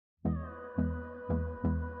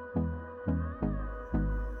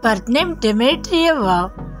Birth name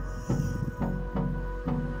Dimitrieva.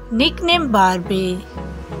 Nickname Barbe.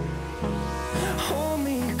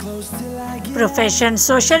 Profession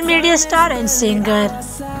social media star and singer.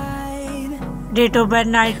 Date of birth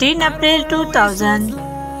 19 April 2000.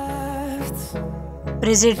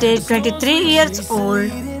 Present age 23 years old.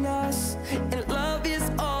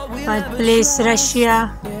 Birthplace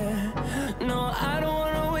Russia.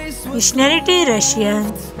 Nationality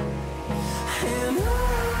Russian.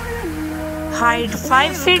 Height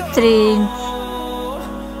 5 feet 3 inch.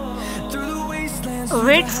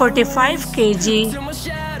 Weight 45 kg.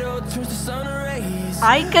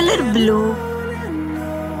 Eye color blue.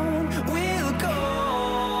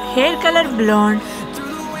 Hair color blonde.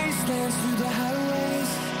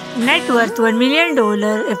 Net worth $1 million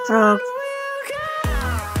approx.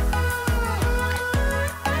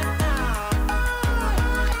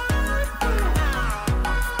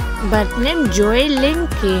 Birth name Joy Lynn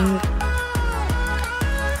King.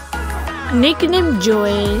 Nickname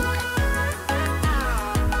Joy.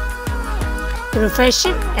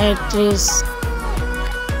 Profession actress.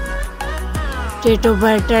 Date of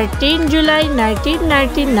birth 13 July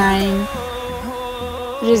 1999.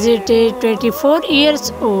 Present age 24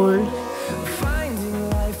 years old.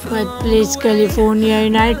 Birthplace California,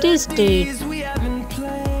 United States.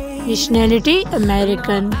 Nationality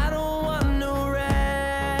American.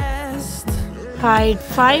 Height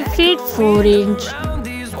 5 feet 4 inch.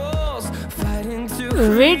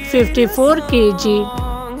 Weight 54 kg.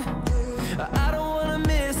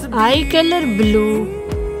 Eye color blue.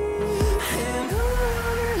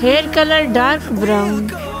 Hair color dark brown.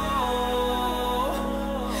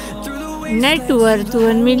 Net worth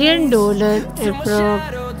 $1 million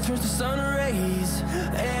approx.